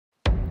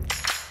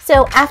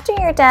So after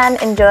you're done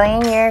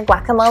enjoying your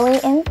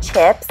guacamole and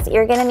chips,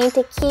 you're gonna need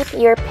to keep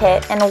your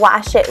pit and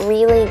wash it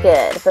really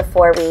good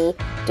before we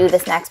do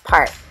this next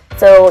part.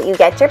 So you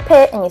get your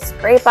pit and you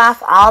scrape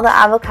off all the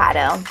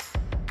avocado.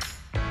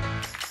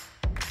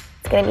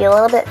 It's gonna be a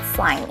little bit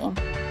slimy.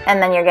 And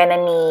then you're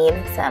gonna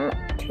need some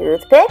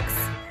toothpicks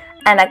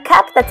and a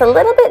cup that's a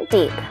little bit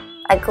deep,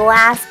 a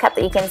glass cup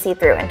that you can see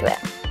through into it.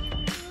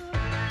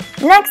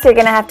 Next, you're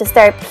gonna have to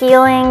start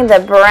peeling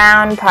the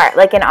brown part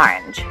like an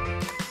orange.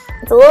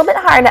 It's a little bit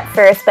hard at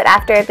first, but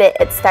after a bit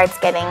it starts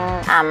getting,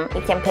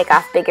 you can pick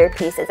off bigger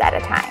pieces at a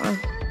time.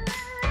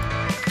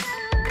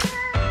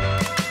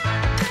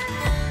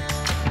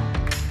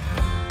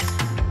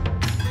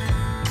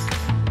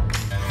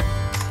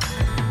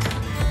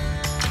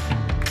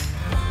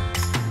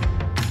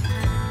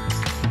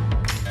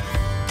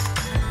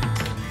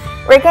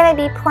 We're going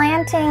to be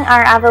planting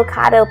our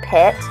avocado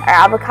pit, our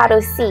avocado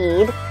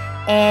seed,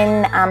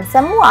 in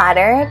some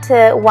water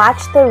to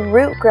watch the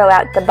root grow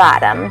out the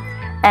bottom.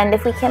 And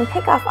if we can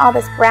pick off all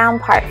this brown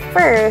part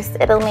first,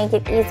 it'll make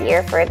it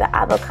easier for the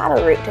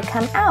avocado root to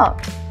come out.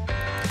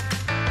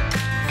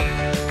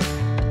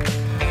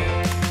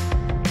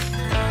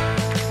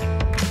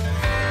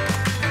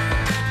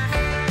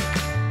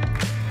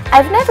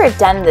 I've never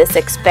done this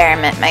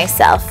experiment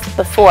myself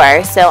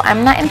before, so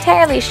I'm not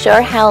entirely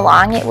sure how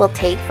long it will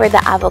take for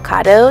the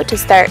avocado to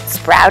start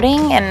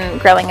sprouting and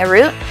growing a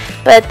root,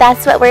 but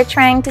that's what we're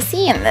trying to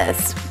see in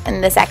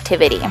this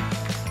activity.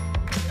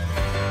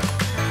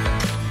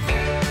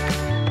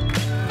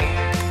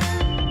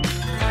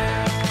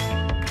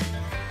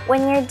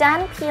 When you're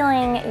done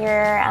peeling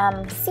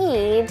your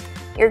seed,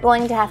 you're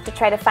going to have to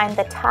try to find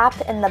the top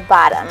and the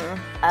bottom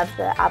of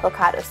the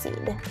avocado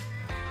seed.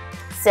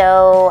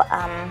 So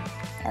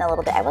in a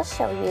little bit I will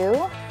show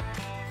you.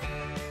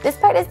 This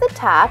part is the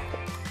top,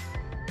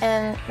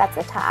 and that's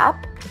the top,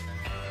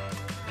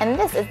 and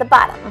this is the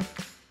bottom.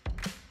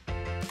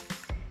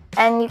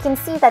 And you can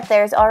see that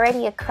there's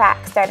already a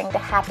crack starting to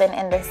happen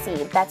in the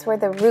seed. That's where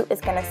the root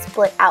is going to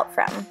split out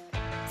from.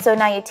 So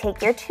now you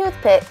take your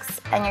toothpicks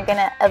and you're going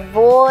to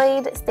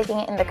avoid sticking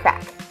it in the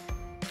crack.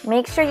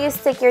 Make sure you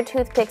stick your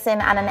toothpicks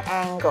in on an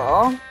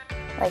angle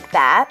like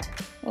that.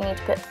 You need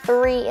to put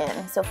 3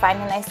 in, so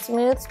find a nice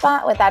smooth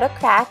spot without a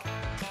crack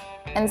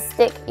and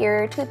stick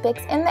your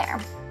toothpicks in there.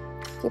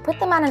 If you put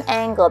them on an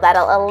angle,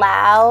 that'll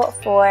allow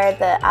for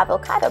the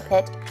avocado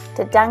pit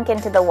to dunk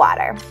into the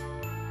water.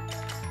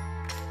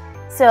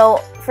 So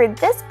for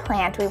this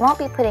plant, we won't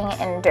be putting it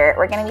in dirt,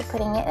 we're going to be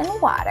putting it in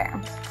water.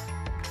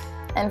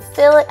 And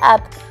fill it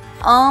up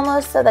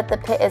almost so that the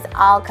pit is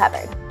all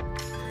covered.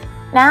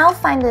 Now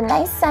find a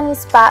nice sunny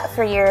spot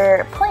for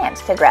your plant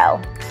to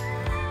grow.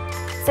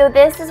 So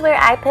this is where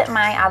I put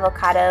my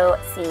avocado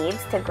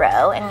seeds to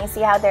grow, and you see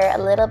how they're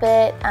a little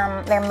bit,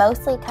 they're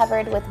mostly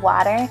covered with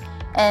water,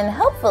 and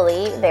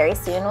hopefully very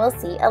soon we'll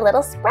see a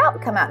little sprout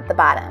come out the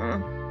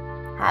bottom.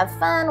 Have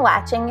fun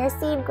watching your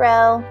seed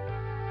grow.